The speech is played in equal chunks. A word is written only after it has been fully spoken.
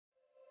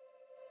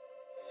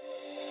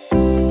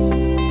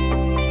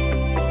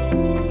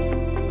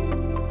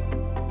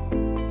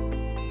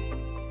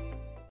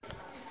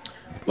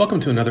Welcome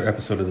to another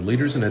episode of the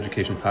Leaders in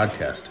Education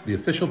podcast, the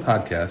official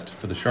podcast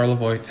for the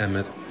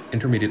Charlevoix-Emmett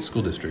Intermediate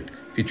School District,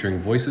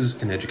 featuring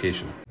voices in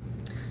education.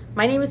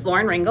 My name is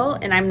Lauren Ringle,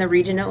 and I'm the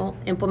Regional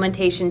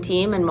Implementation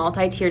Team and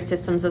Multi-Tiered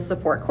Systems of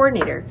Support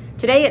Coordinator.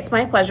 Today, it's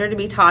my pleasure to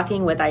be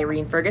talking with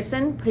Irene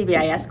Ferguson,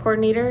 PBIS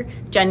Coordinator,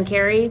 Jen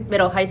Cary,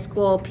 Middle High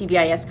School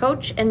PBIS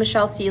Coach, and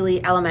Michelle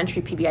Seelye,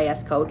 Elementary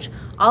PBIS Coach,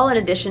 all in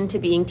addition to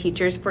being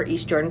teachers for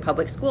East Jordan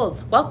Public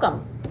Schools.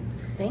 Welcome.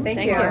 Thank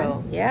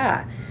you.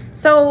 Yeah.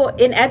 So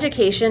in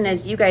education,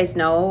 as you guys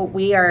know,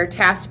 we are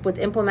tasked with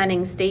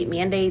implementing state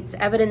mandates,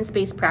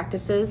 evidence-based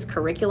practices,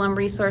 curriculum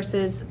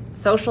resources,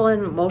 social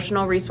and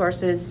emotional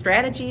resources,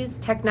 strategies,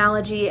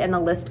 technology, and the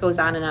list goes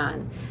on and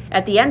on.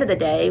 At the end of the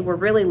day, we're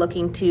really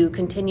looking to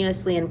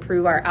continuously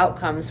improve our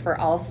outcomes for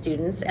all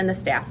students and the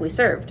staff we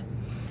served.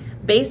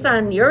 Based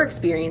on your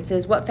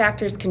experiences, what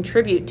factors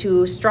contribute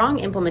to strong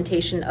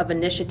implementation of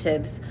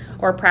initiatives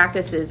or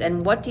practices,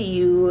 and what do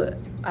you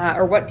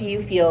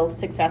feel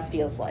success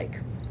feels like?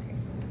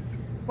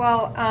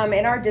 Well,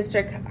 in our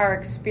district, our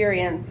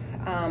experience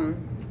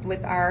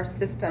with our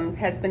systems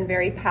has been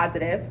very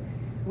positive.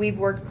 We've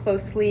worked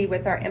closely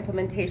with our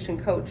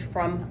implementation coach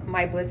from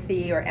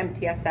MyBlissy or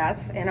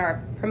MTSS in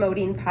our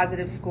Promoting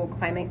Positive School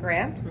Climate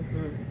Grant.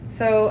 Mm-hmm.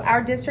 So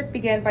our district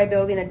began by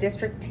building a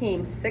district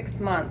team 6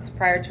 months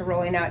prior to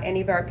rolling out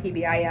any of our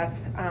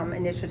PBIS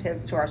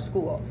initiatives to our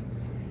schools.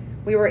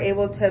 We were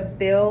able to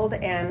build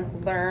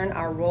and learn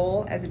our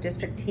role as a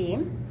district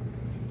team.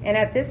 And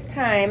at this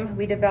time,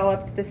 we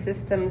developed the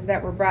systems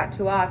that were brought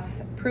to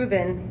us,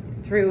 proven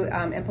through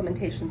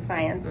implementation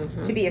science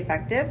to be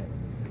effective.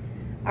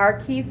 Our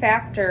key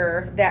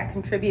factor that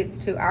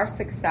contributes to our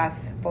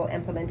successful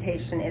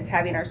implementation is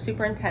having our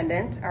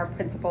superintendent, our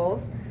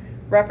principals,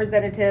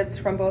 representatives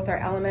from both our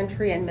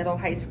elementary and middle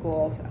high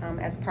schools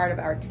as part of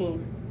our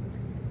team.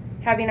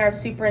 Having our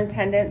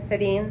superintendent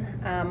sitting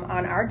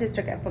on our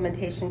district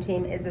implementation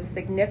team is a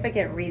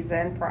significant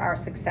reason for our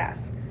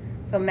success.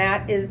 So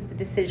Matt is the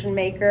decision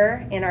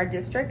maker in our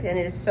district, and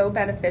it is so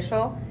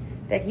beneficial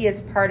that he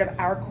is part of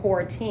our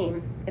core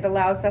team. It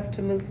allows us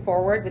to move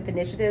forward with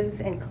initiatives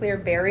and clear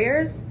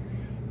barriers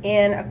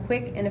in a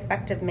quick and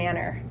effective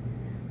manner.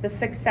 The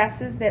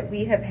successes that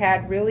we have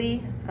had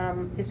really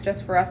is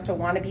just for us to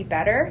want to be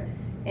better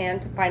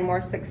and to find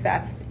more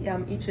success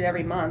each and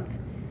every month.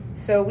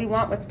 So we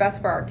want what's best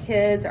for our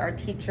kids, our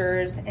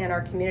teachers, and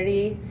our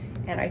community.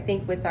 And I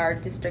think with our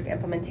district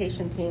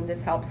implementation team,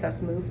 this helps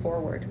us move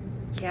forward.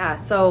 Yeah,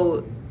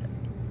 so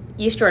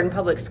East Jordan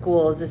Public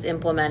Schools has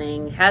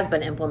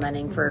been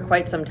implementing for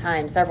quite some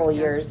time, several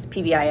years,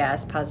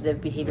 PBIS,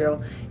 positive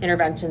behavioral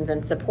interventions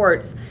and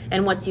supports.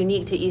 And what's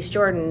unique to East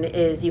Jordan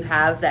is you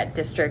have that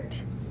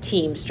district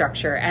team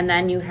structure, and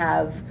then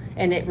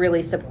and it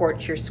really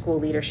supports your school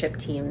leadership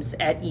teams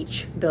at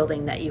each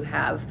building that you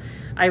have.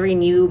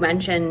 Irene, you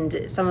mentioned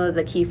some of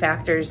the key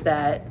factors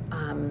that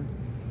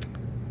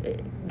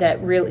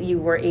really you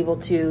were able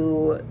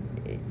to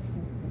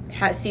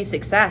see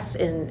success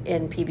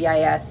in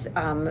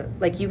PBIS.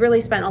 Like you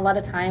really spent a lot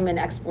of time in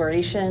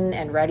exploration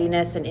and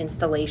readiness and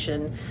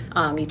installation.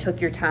 You took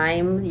your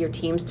time, your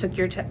teams took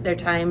their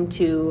time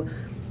to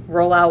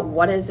roll out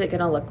what is it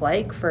going to look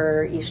like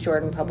for East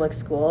Jordan Public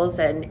Schools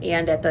and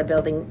at the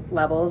building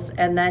levels.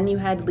 And then you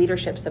had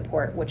leadership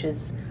support, which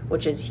is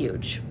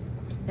huge.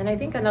 And I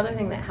think another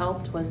thing that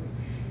helped was,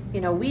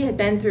 we had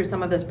been through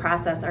some of this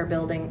process.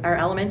 Our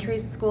elementary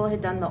school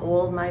had done the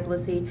old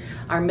MyBlissy.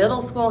 Our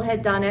middle school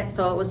had done it,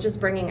 so it was just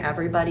bringing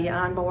everybody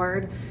on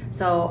board.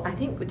 So I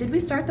think, did we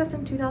start this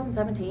in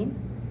 2017?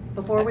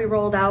 Before we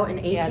rolled out in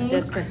 18? Yeah,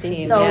 district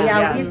team. So we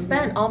had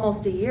spent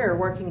almost a year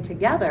working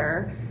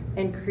together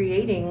and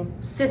creating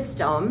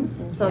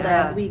systems so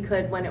that we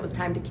could, when it was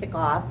time to kick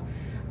off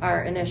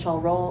our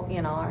initial role,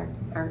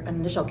 our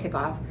initial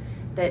kickoff,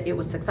 that it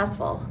was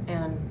successful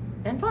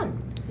and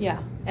fun.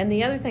 Yeah, and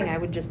the other thing I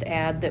would just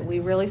add that we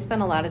really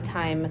spent a lot of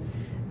time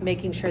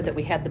making sure that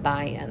we had the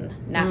buy-in,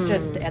 not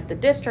just at the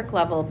district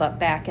level, but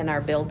back in our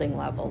building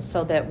levels,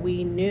 so that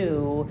we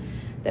knew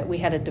that we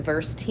had a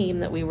diverse team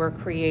that we were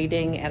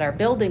creating at our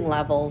building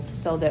levels,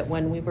 so that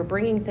when we were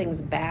bringing things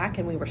back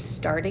and we were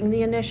starting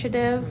the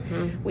initiative,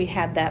 we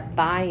had that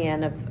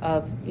buy-in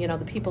of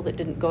the people that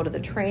didn't go to the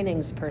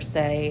trainings per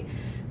se.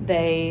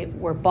 They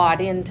were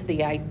bought into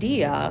the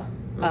idea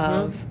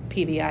of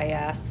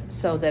PBIS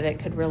so that it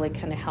could really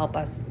kind of help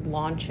us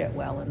launch it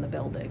well in the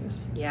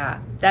buildings. Yeah,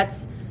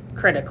 that's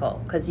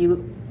critical because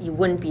you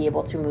wouldn't be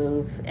able to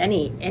move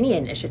any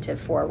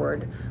initiative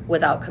forward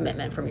without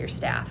commitment from your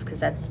staff,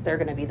 because they're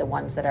going to be the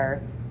ones that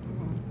are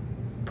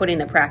putting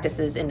the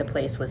practices into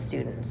place with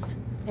students.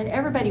 And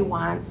everybody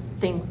wants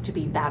things to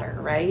be better,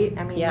 right?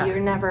 I mean, you're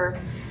never,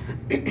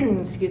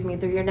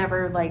 you're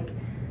never like,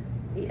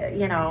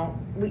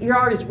 you're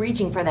always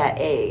reaching for that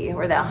A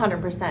or that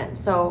 100%.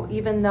 So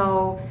even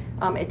though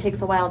it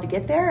takes a while to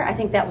get there, I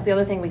think that was the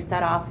other thing we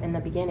set off in the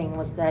beginning,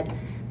 was that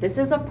this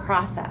is a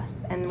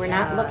process, and we're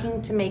not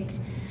looking to make,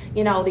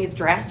 these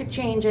drastic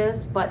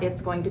changes, but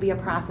it's going to be a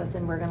process,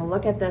 and we're going to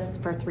look at this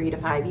for 3 to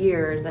 5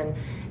 years. And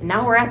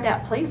now we're at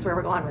that place where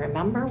we're going,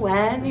 remember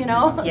when,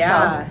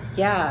 Yeah, so,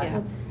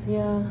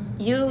 yeah.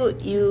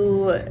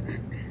 You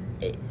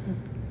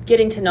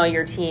getting to know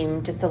your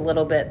team just a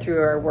little bit through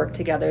our work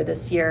together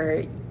this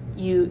year,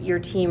 your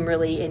team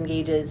really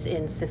engages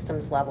in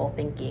systems level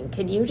thinking.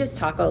 Can you just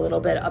talk a little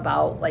bit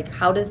about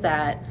how did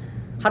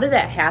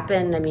that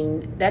happen? I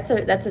mean, that's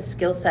a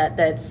skill set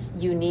that's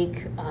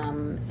unique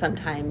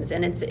sometimes,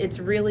 and it's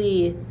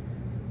really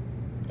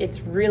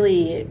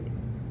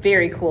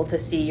very cool to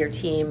see your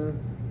team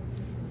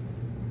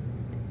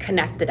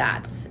connect the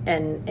dots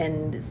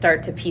and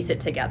start to piece it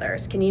together.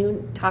 Can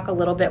you talk a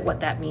little bit what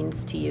that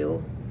means to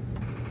you?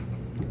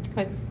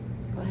 Go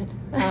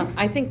ahead.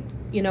 I think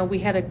we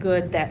had a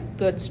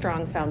good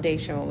strong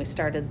foundation when we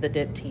started the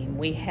DIT team.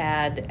 We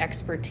had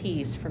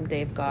expertise from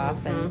Dave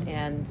Goff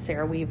and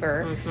Sarah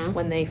Weaver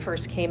when they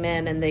first came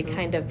in, and they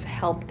kind of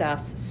helped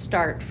us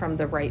start from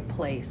the right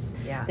place.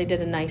 Yeah. They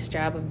did a nice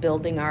job of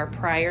building our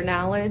prior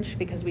knowledge,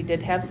 because we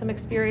did have some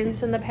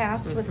experience in the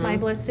past with My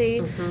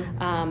Blissey,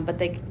 but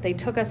they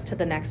took us to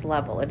the next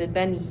level. It had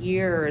been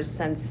years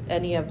since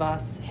any of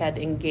us had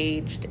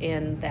engaged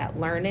in that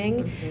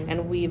learning,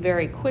 and we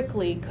very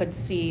quickly could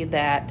see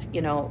that,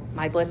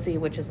 My Blissey,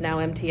 which is now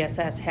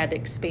MTSS, had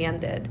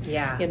expanded.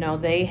 Yeah.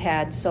 They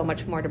had so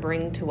much more to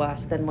bring to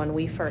us than when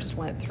we first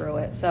went through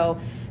it. So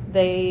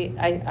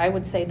I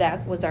would say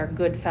that was our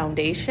good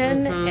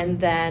foundation, and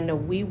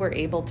then we were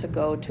able to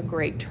go to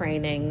great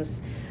trainings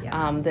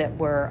that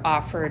were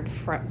offered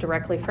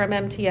directly from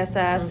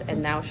MTSS,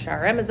 and now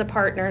SHRM is a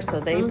partner, so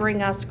they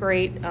bring us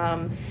great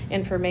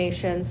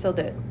information, so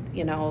that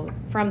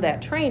from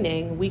that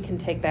training we can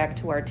take back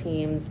to our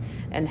teams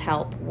and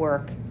help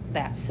work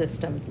that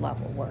systems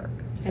level work.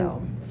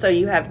 So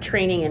you have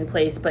training in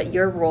place, but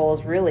your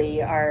roles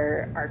really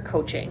are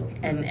coaching,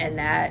 and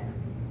that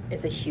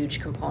is a huge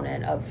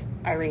component of,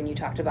 Irene, you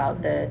talked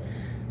about the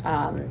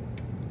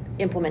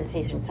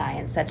implementation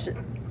science that's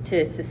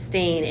to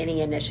sustain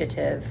any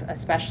initiative,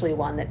 especially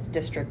one that's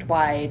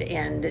district-wide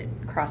and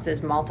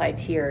crosses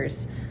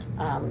multi-tiers.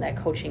 That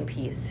coaching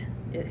piece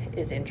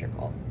is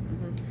integral.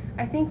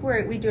 I think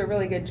we do a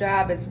really good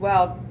job as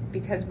well,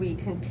 because we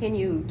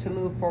continue to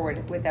move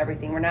forward with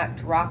everything. We're not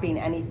dropping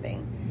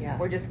anything. Yeah.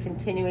 We're just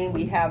continuing.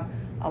 We have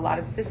a lot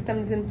of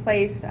systems in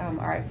place.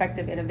 Our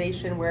effective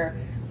innovation, where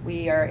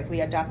if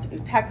we adopt a new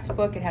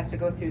textbook, it has to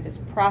go through this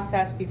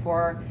process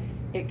before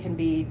it can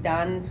be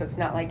done. So it's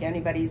not like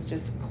anybody's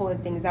just pulling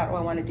things out. Oh,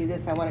 I want to do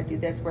this. I want to do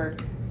this. We're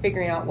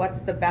figuring out what's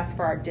the best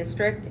for our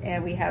district,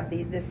 and we have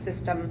this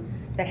system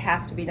that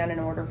has to be done in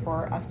order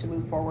for us to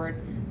move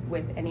forward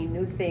with any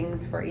new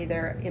things, for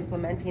either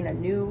implementing a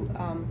new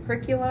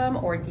curriculum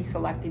or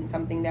deselecting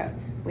something that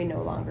we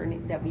no longer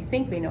need, that we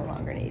think we no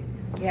longer need.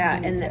 Yeah,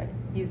 and to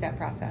use that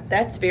process.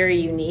 That's very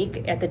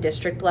unique at the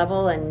district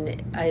level,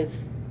 and I've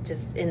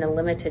just, in the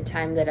limited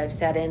time that I've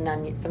sat in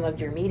on some of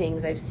your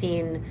meetings, I've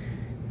seen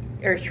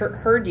or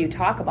heard you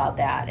talk about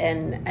that,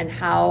 and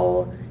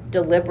how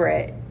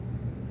deliberate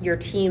your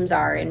teams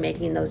are in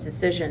making those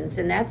decisions.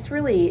 And that's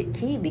really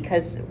key,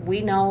 because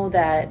we know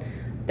that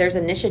there's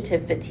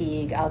initiative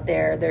fatigue out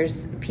there.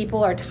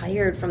 People are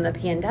tired from the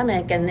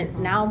pandemic, and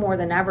now more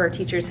than ever,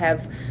 teachers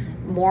have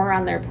more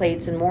on their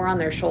plates and more on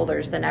their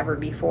shoulders than ever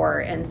before.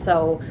 And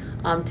so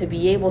to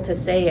be able to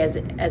say as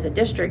a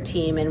district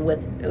team, and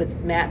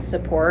with Matt's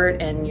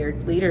support and your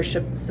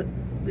leadership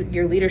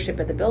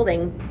at the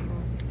building,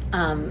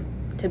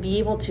 to be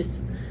able to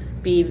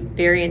be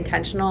very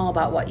intentional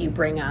about what you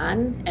bring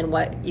on and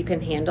what you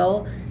can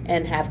handle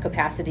and have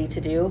capacity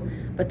to do.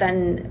 But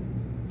then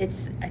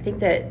I think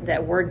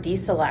that word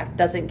deselect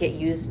doesn't get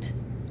used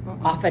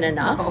often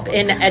enough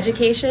in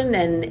education,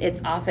 and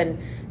it's often,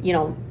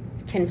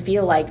 can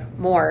feel like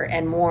more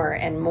and more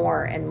and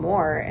more and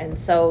more. And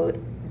so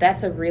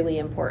that's a really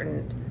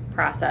important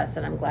process,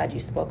 and I'm glad you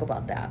spoke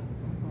about that.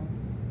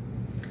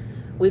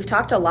 We've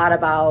talked a lot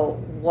about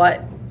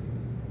what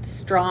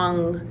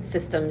strong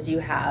systems you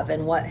have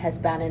and what has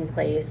been in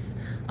place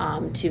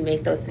to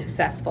make those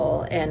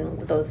successful,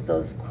 and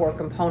those core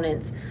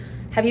components.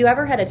 Have you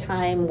ever had a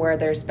time where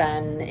there's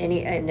been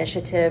any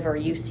initiative, or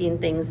you've seen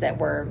things that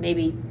were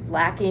maybe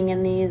lacking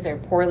in these or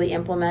poorly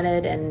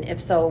implemented? And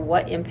if so,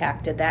 what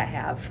impact did that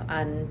have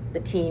on the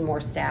team or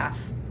staff?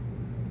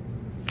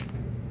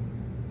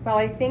 Well,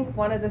 I think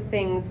one of the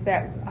things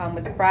that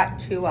was brought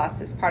to us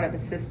as part of the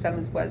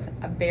systems was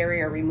a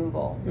barrier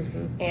removal.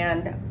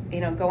 And,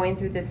 going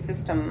through this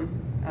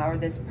system or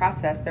this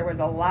process, there was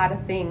a lot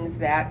of things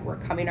that were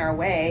coming our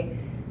way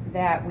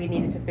that we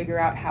needed to figure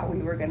out how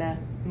we were going to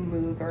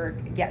move or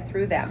get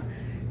through them.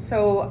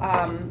 So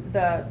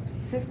the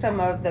system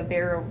of the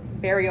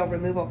burial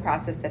removal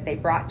process that they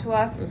brought to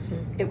us,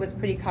 it was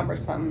pretty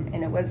cumbersome,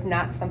 and it was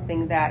not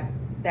something that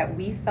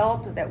we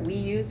felt that we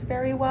used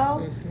very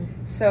well.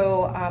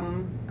 So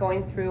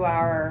going through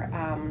our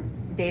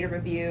data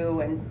review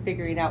and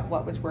figuring out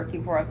what was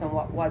working for us and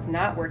what was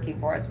not working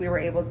for us, we were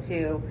able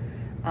to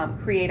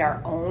create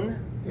our own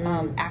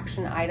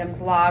action items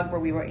log, where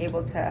we were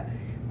able to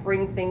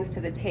bring things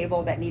to the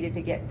table that needed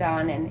to get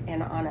done,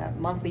 and on a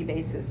monthly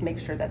basis make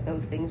sure that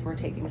those things were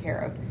taken care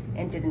of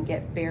and didn't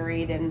get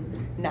buried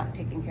and not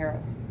taken care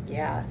of.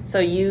 Yeah. So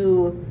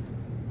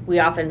we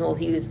often will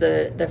use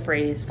the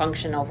phrase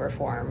function over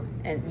form,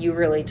 and you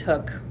really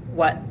took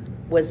what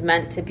was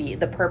meant to be,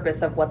 the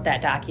purpose of what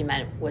that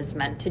document was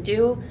meant to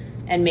do,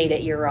 and made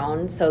it your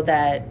own so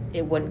that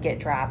it wouldn't get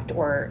dropped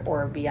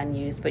or be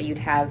unused, but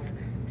you'd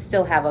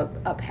still have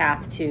a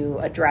path to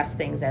address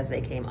things as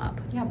they came up.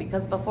 Yeah,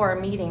 because before a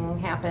meeting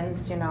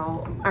happens,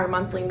 our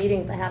monthly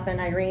meetings that happen,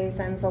 Irene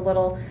sends a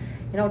little,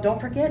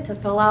 don't forget to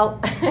fill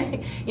out,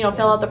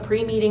 fill out the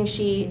pre-meeting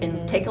sheet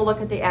and take a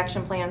look at the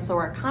action plan. So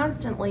we're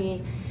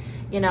constantly,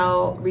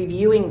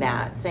 reviewing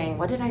that, saying,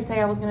 what did I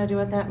say I was going to do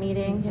at that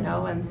meeting,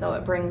 and so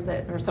it brings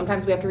it, or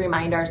sometimes we have to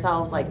remind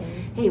ourselves, like,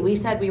 hey, we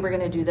said we were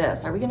going to do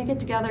this. Are we going to get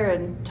together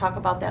and talk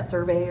about that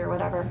survey or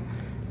whatever?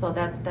 So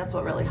that's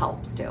what really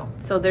helps too.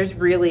 So there's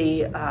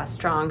really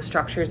strong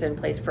structures in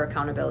place for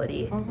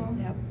accountability.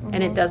 Mm-hmm. Yep.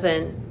 And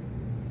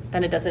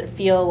it doesn't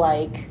feel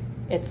like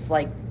it's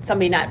like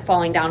somebody not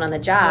falling down on the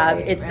job.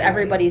 Right, it's right.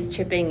 everybody's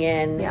chipping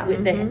in. Yeah.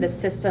 The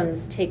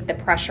systems take the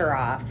pressure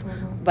off,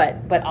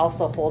 but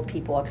also hold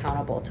people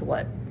accountable to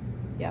what.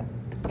 Yep.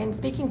 And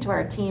speaking to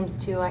our teams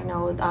too, I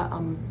know that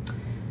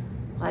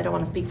I don't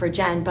want to speak for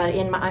Jen, but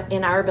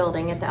in our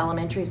building at the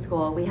elementary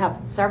school, we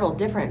have several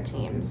different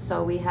teams.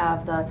 So we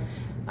have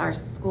our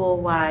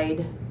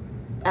school-wide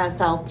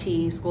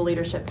SLT, school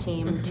leadership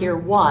team, tier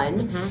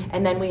 1,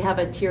 and then we have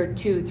a tier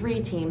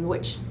 2-3 team,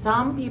 which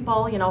some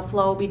people,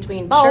 flow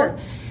between both. Sure.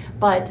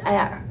 But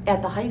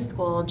at the high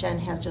school, Jen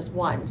has just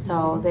one,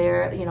 so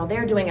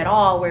they're doing it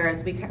all.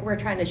 Whereas we're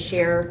trying to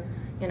share,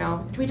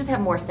 we just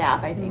have more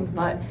staff, I think.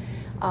 But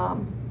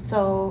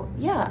so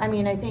yeah, I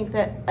mean, I think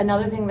that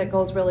another thing that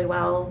goes really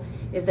well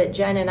is that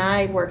Jen and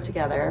I have worked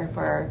together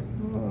for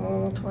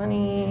over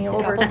 20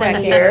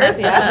 years.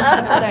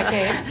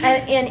 Decades.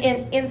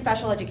 And in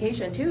special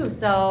education too.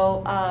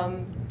 So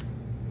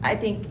I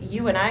think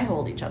you and I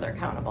hold each other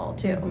accountable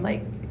too.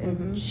 Like,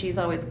 and she's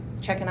always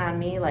checking on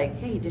me, like,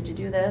 hey, did you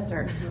do this?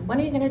 Or when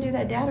are you going to do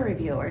that data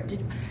review? Or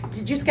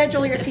did you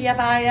schedule your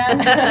TFI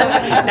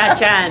yet? Not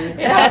Jen.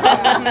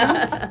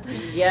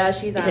 Yeah,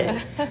 she's on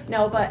it.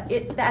 No, but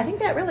I think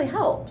that really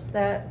helps.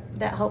 That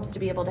helps to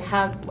be able to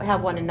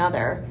have one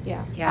another.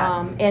 Yeah.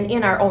 Yes. And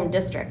in our own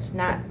district.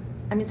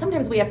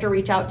 Sometimes we have to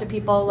reach out to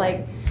people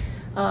like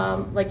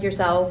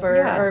yourself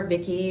or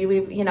Vicki,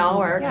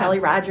 or Kelly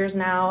Rogers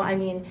now. I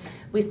mean,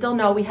 we still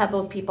know we have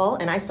those people,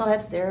 and I still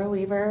have Sarah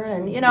Weaver,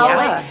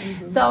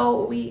 and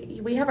so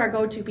we have our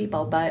go-to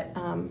people,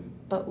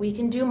 but we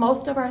can do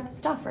most of our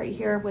stuff right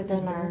here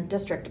within our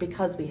district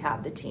because we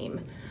have the team.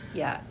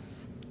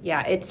 Yes.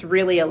 Yeah, it's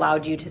really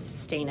allowed you to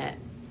sustain it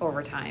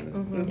over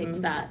time. It's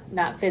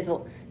not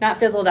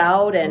fizzled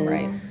out,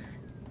 and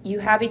you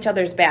have each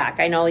other's back.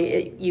 I know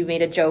you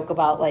made a joke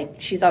about, like,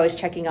 she's always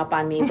checking up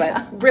on me,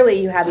 but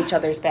really you have each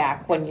other's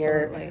back when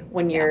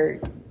you're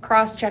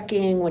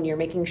cross-checking, when you're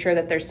making sure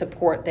that there's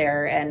support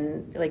there,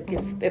 and like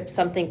if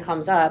something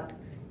comes up,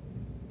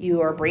 you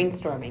are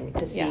brainstorming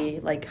to see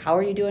like, how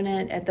are you doing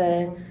it at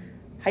the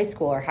high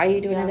school, or how are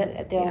you doing it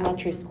at the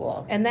elementary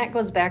school? And that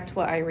goes back to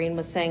what Irene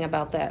was saying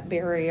about that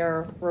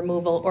barrier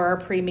removal or a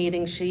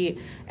pre-meeting sheet.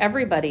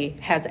 Everybody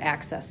has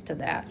access to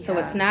that. So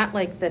it's not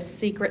like this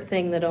secret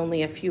thing that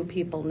only a few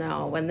people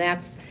know. And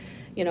that's,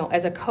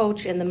 as a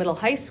coach in the middle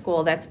high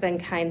school, that's been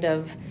kind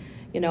of,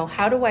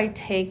 how do I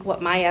take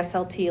what my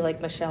SLT,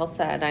 like Michelle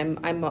said,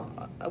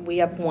 we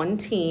have one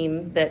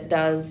team that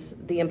does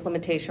the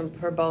implementation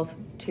for both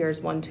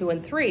tiers 1, 2,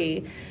 and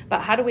 3, but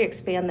how do we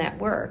expand that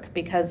work?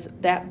 Because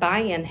that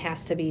buy-in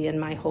has to be in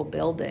my whole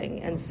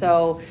building. And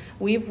so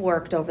we've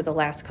worked over the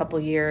last couple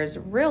years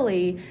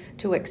really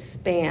to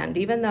expand,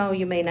 even though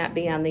you may not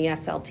be on the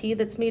SLT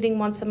that's meeting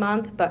once a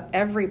month, but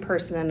every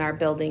person in our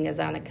building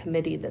is on a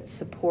committee that's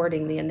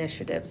supporting the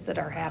initiatives that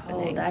are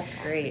happening. Oh, that's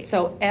great.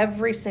 So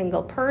every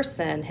single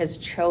person has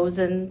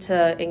chosen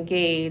to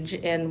engage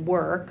and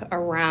work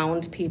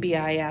around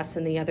PBIS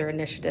and the other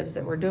initiatives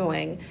that we're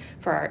doing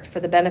for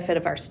the benefit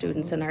of our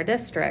students in our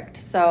district.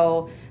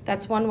 So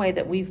that's one way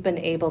that we've been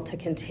able to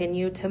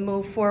continue to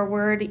move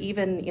forward.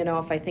 Even,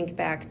 if I think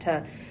back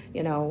to,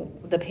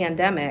 the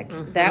pandemic,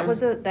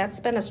 that's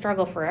been a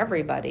struggle for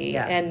everybody.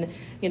 Yes. And,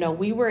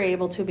 we were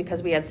able to,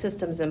 because we had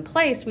systems in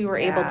place, we were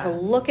able to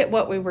look at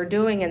what we were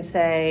doing and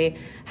say,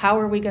 how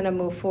are we going to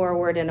move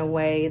forward in a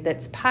way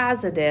that's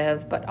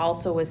positive, but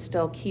also is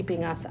still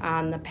keeping us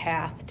on the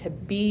path to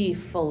be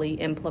fully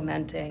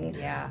implementing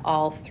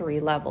all 3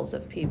 levels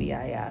of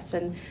PBIS.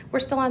 And we're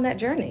still on that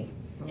journey.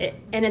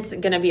 And it's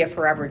going to be a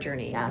forever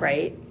journey,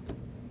 right?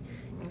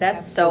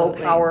 That's Absolutely.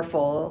 so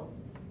powerful.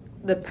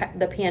 The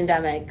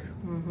pandemic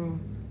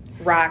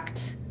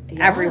rocked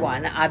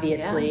everyone,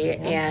 obviously,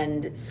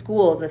 and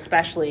schools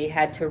especially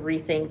had to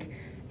rethink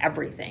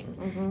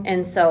everything.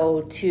 And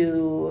so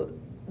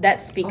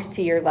that speaks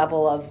to your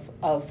level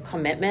of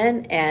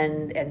commitment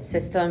and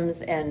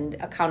systems and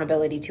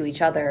accountability to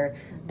each other,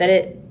 that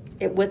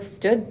it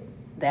withstood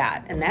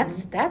that, and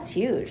that's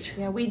huge.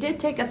 Yeah, we did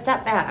take a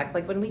step back.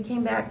 Like when we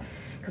came back,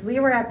 because we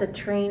were at a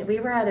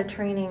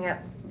training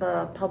at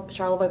the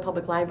Charlevoix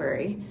Public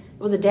Library.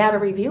 It was a data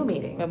review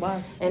meeting. It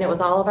was, and it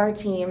was all of our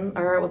team,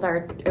 or it was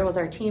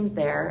our teams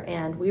there,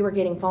 and we were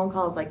getting phone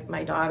calls. Like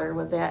my daughter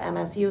was at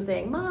MSU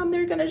saying, "Mom,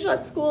 they're going to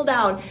shut school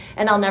down,"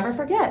 and I'll never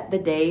forget the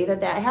day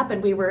that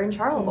happened. We were in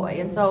Charlevoix,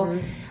 and so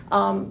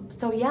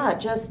yeah,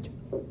 just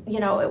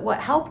what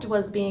helped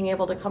was being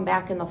able to come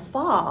back in the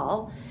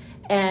fall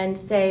and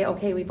say,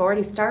 okay, we've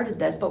already started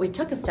this, but we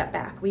took a step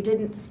back. We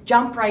didn't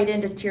jump right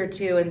into tier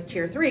 2 and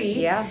tier 3.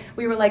 Yeah.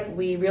 We were like,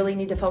 we really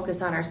need to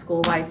focus on our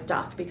school-wide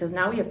stuff, because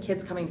now we have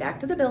kids coming back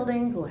to the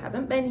building who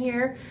haven't been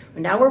here.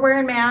 Now we're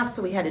wearing masks,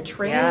 so we had to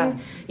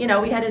train. Yeah.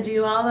 We had to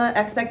do all the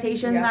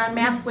expectations on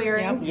mask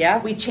wearing. Yep.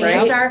 Yes. We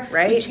changed our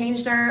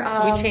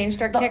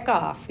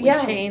kickoff. We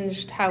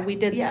changed how we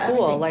did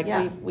school.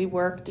 We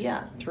worked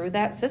through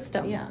that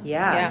system.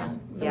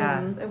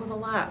 It was a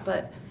lot,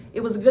 but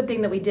it was a good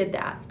thing that we did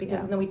that,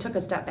 because then we took a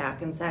step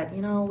back and said,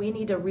 we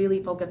need to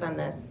really focus on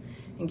this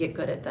and get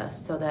good at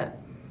this so that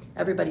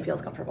everybody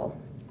feels comfortable.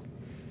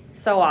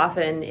 So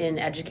often in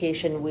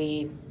education,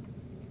 we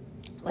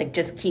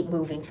just keep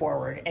moving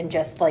forward and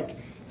just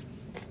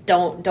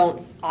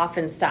don't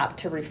often stop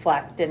to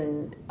reflect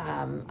and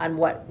on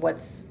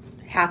what's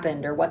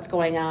happened or what's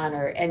going on,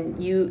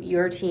 and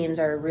your teams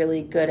are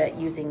really good at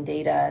using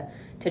data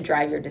to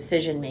drive your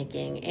decision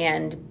making.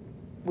 And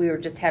we were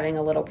just having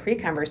a little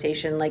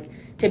pre-conversation,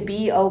 to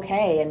be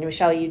okay, and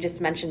Michelle, you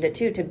just mentioned it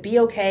too, to be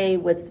okay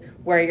with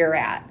where you're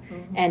at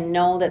and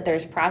know that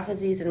there's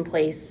processes in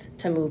place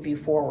to move you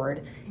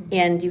forward,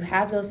 and you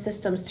have those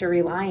systems to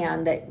rely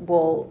on that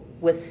will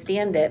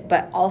withstand it,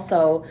 but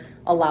also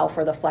allow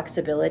for the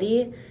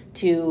flexibility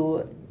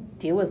to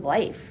deal with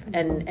life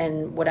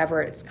and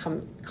whatever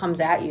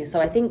comes at you. So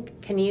I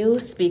think, can you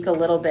speak a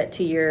little bit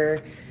to your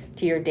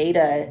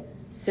data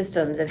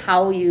systems and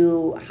how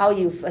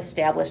you've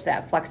established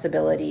that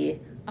flexibility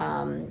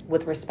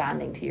with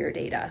responding to your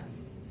data?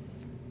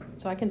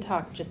 So I can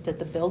talk just at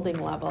the building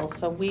level.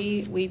 So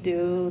we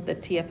do the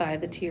TFI,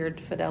 the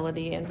Tiered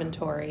Fidelity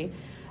Inventory,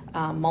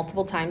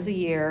 multiple times a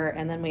year,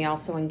 and then we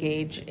also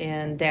engage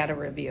in data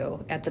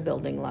review at the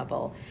building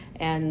level.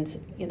 And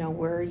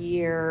we're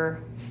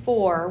year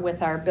 4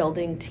 with our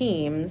building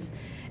teams.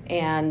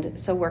 And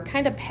so we're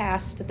kind of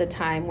past the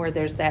time where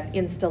there's that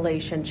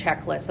installation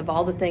checklist of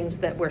all the things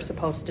that we're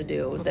supposed to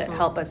do that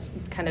help us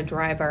kind of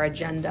drive our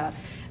agenda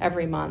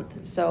every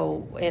month.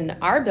 So in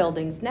our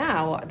buildings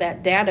now,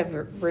 that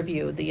data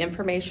review, the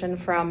information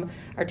from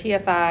our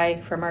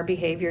TFI, from our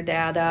behavior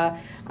data,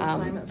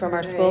 from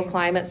our school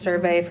climate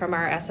survey, from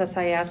our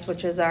SSIS,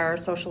 which is our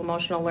social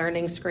emotional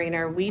learning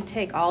screener, we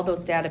take all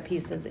those data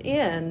pieces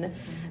in,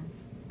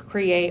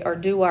 create or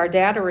do our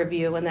data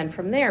review, and then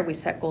from there we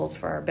set goals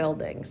for our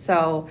building.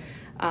 So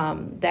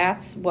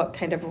that's what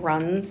kind of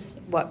runs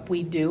what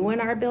we do in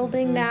our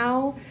building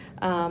now,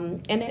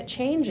 and it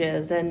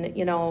changes. And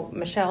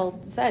Michelle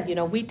said,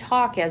 we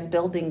talk as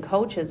building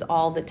coaches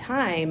all the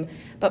time,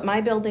 but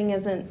my building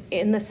isn't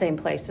in the same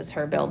place as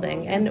her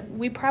building, and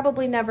we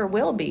probably never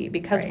will be,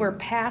 because we're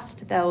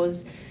past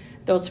those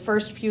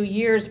first few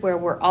years where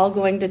we're all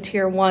going to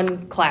tier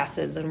 1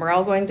 classes and we're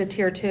all going to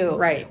tier 2.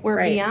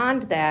 We're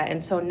beyond that.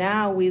 And so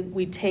now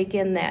we take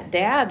in that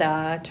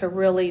data to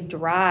really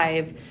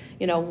drive,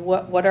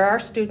 what are our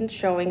students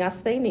showing us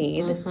they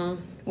need?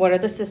 What are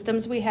the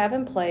systems we have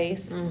in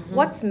place?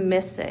 What's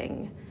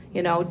missing?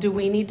 Do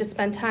we need to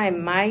spend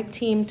time? My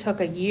team took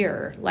a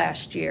year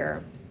last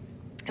year,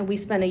 and we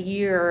spent a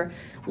year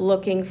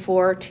looking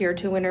for tier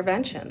 2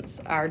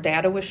 interventions. Our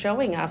data was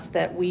showing us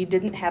that we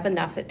didn't have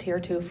enough at tier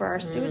 2 for our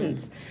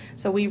students.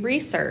 So we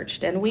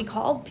researched and we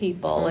called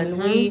people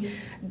and we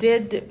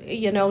did,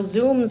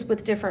 Zooms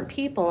with different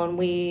people, and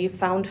we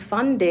found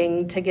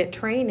funding to get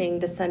training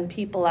to send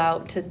people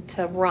out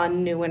to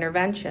run new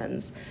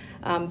interventions.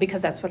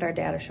 Because that's what our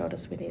data showed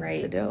us we needed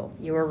to do.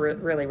 You were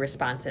really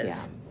responsive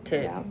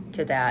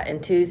to that,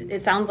 and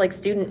it sounds like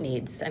student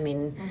needs. I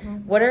mean,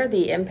 what are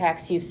the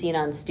impacts you've seen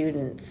on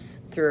students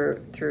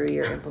through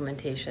your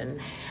implementation?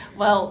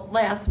 Well,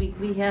 last week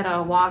we had a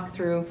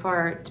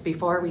walkthrough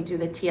before we do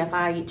the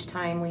TFI. Each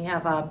time we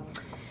have at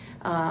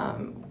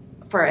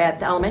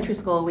the elementary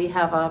school, we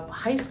have a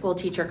high school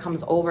teacher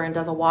comes over and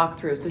does a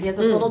walkthrough. So he has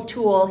this little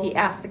tool. He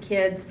asks the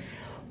kids,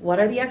 what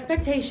are the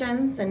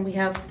expectations? And we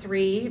have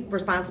 3,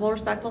 responsible,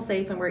 respectful,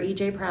 safe, and we're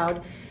EJ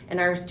Proud. And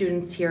our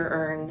students here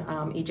earn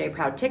EJ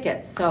Proud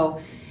tickets. So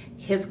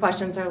his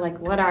questions are like,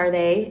 what are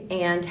they?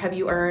 And have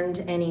you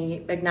earned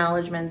any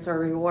acknowledgments or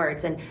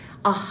rewards? And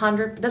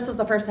 100, this was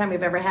the first time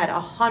we've ever had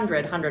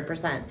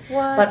 100%.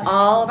 What? But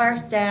all of our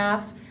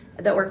staff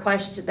that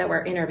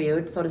were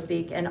interviewed, so to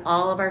speak, and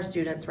all of our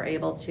students were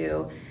able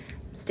to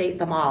state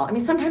them all. I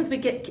mean, sometimes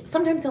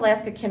they'll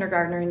ask a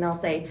kindergartner and they'll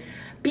say,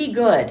 be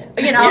good, and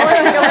you're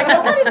like,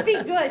 well, what does be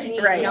good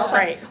mean?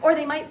 Or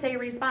they might say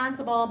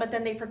responsible, but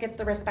then they forget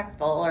the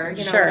respectful, or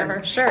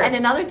whatever. Sure. And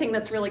another thing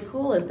that's really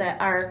cool is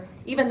that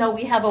even though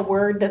we have a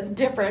word that's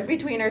different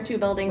between our 2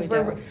 buildings,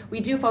 we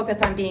do focus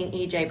on being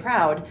EJ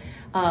Proud,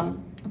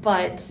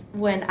 But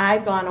when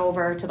I've gone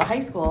over to the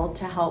high school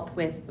to help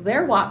with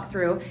their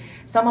walkthrough,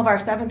 some of our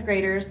 7th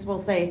graders will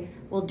say,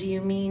 well, do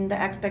you mean the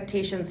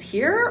expectations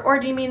here, or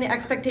do you mean the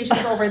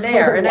expectations over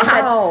there? And I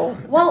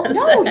said, well,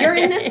 no, you're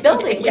in this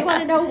building. We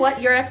want to know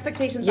what your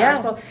expectations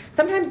are. So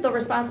sometimes the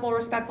responsible,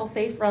 respectful,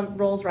 safe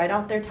rolls right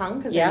off their tongue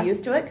because they're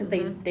used to it, because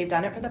they've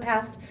done it for the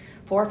past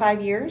 4 or 5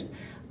 years.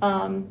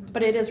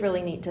 But it is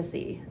really neat to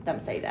see them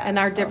say that. And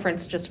our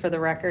difference, just for the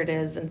record,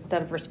 is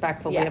instead of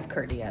respectful, we have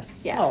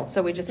courteous. Yeah.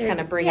 So we just kind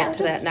of bring it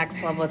to that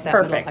next level at that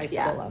middle high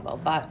school level.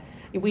 But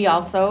we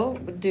also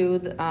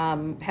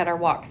had our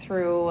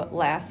walkthrough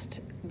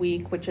last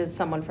week, which is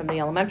someone from the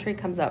elementary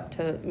comes up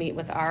to meet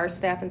with our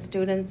staff and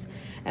students,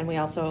 and we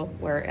also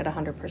were at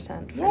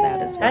 100% for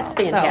that as well. That's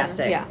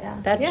fantastic.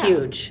 So, that's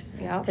huge.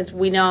 Because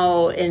we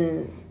know,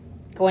 in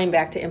going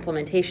back to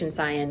implementation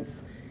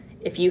science,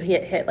 if you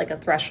hit like a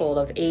threshold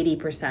of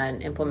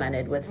 80%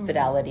 implemented with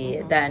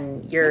fidelity,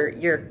 then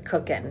you're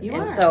cooking. You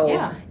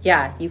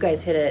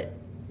guys hit it,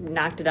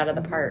 knocked it out of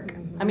the park.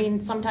 I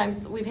mean,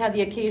 sometimes we've had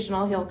the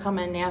occasional, he'll come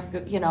and ask,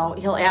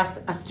 he'll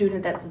ask a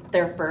student that's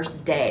their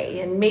first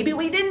day, and maybe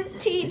we didn't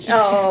teach,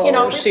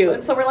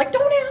 shoot. So we're like,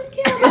 don't ask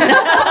him.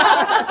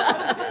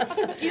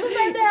 Excuse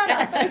our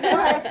data.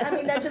 But, I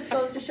mean, that just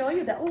goes to show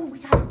you that, we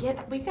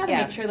gotta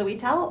make sure that we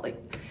tell, they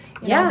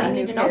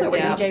need to know that we're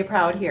EJ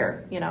proud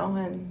here,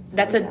 and so,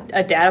 that's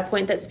a data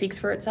point that speaks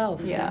for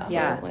itself.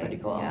 It's pretty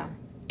cool. Yeah.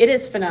 It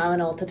is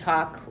phenomenal to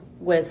talk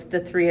with the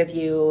three of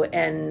you,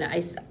 and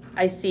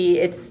I see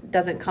it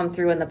doesn't come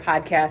through in the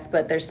podcast,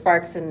 but there's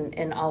sparks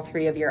in all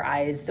three of your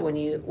eyes when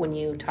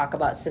you talk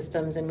about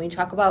systems, and when you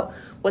talk about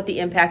what the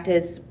impact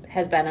has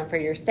been for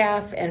your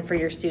staff and for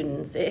your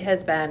students. It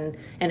has been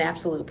an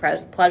absolute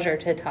pleasure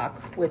to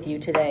talk with you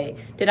today.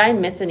 Did I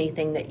miss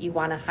anything that you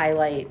want to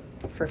highlight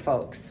for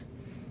folks?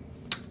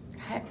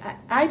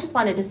 I just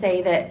wanted to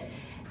say that,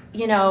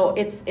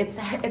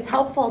 it's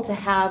helpful to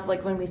have,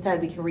 like when we said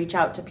we can reach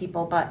out to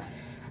people, but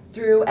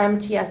through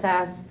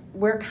MTSS,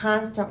 we're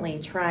constantly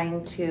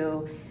trying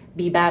to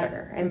be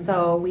better. And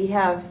so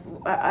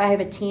I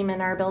have a team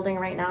in our building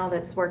right now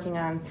that's working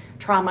on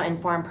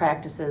trauma-informed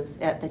practices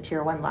at the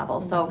Tier 1 level.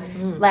 So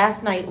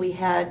last night we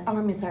had,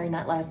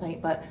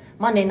 but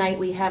Monday night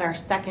we had our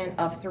second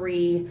of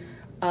 3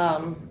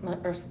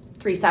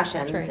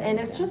 sessions, and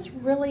it's just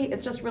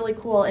really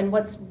cool. And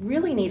what's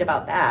really neat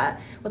about that,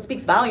 what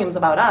speaks volumes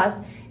about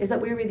us, is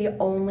that we were the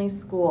only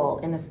school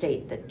in the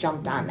state that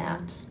jumped on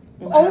that.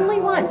 Only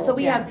one. So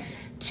we have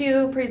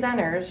 2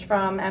 presenters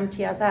from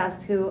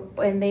MTSS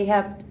and they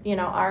have,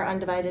 our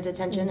undivided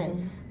attention,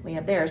 and we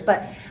have theirs.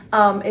 But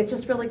it's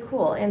just really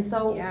cool. And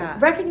so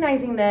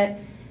recognizing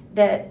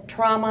that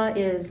trauma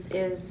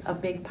is a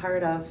big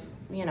part of,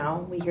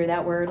 we hear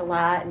that word a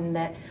lot, and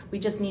that we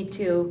just need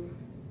to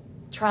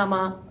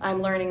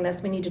I'm learning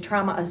this, we need to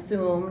trauma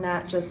assume,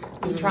 not just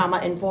be trauma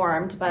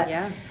informed, but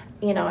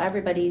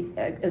everybody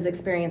is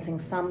experiencing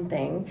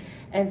something.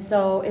 And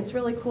so it's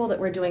really cool that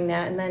we're doing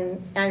that. And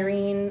then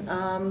Irene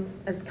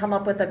has come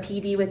up with a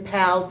PD with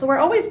PALS. So we're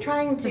always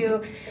trying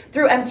to,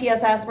 through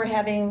MTSS, we're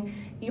having,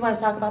 you want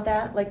to talk about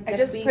that? I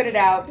just put it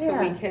out so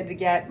we could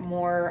get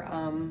more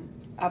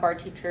of our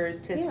teachers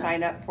to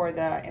sign up for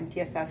the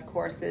MTSS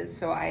courses.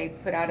 So I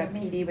put out a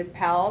PD with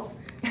PALS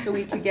so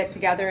we could get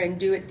together and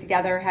do it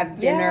together, have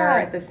dinner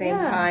at the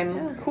same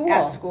time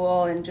at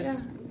school, and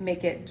just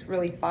make it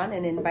really fun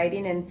and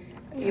inviting, and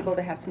able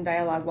to have some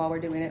dialogue while we're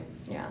doing it.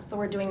 Yeah, so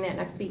we're doing that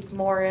next week,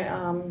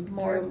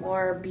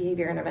 more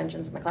behavior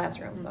interventions in the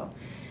classroom. So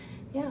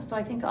so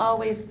I think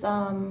always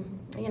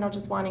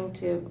just wanting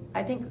to,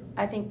 I think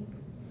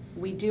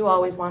we do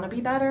always want to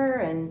be better,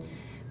 and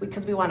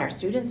because we want our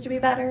students to be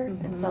better,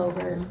 and so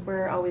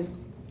we're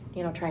always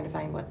trying to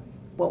find what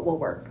will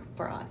work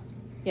for us.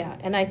 Yeah,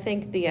 and I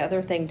think the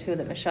other thing too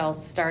that Michelle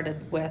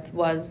started with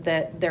was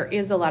that there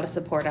is a lot of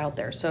support out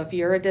there. So if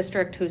you're a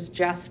district who's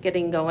just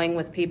getting going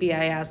with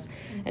PBIS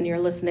and you're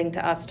listening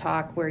to us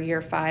talk, we're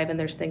year 5 and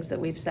there's things that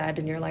we've said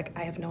and you're like,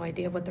 I have no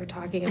idea what they're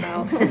talking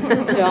about.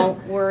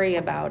 Don't worry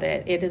about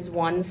it. It is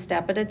one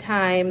step at a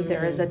time.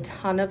 There is a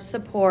ton of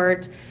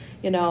support.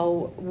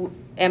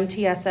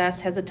 MTSS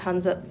has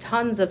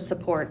tons of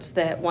supports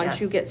that once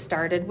you get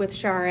started with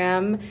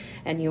SHRM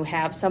and you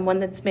have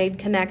someone that's made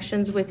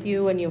connections with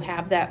you and you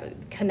have that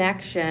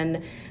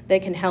connection, they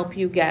can help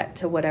you get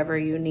to whatever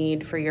you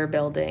need for your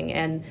building.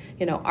 And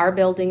our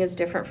building is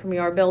different from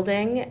your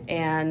building,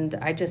 and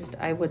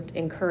I would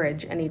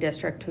encourage any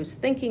district who's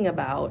thinking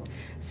about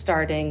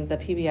starting the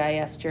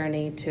PBIS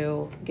journey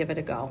to give it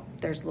a go.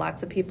 There's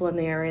lots of people in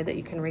the area that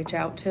you can reach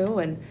out to,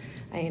 and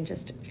I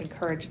just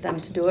encourage them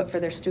to do it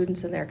for their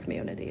students and their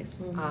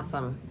communities.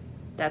 Awesome.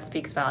 That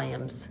speaks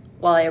volumes.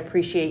 Well, I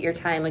appreciate your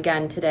time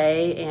again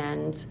today,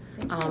 and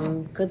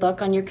good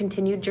luck on your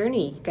continued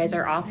journey. You guys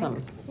are awesome.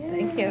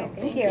 Thank you.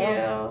 Thank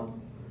you.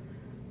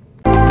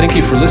 Thank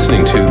you for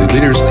listening to the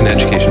Leaders in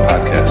Education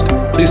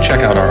podcast. Please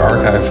check out our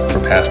archive for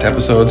past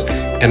episodes,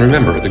 and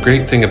remember, the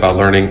great thing about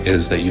learning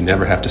is that you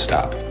never have to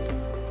stop.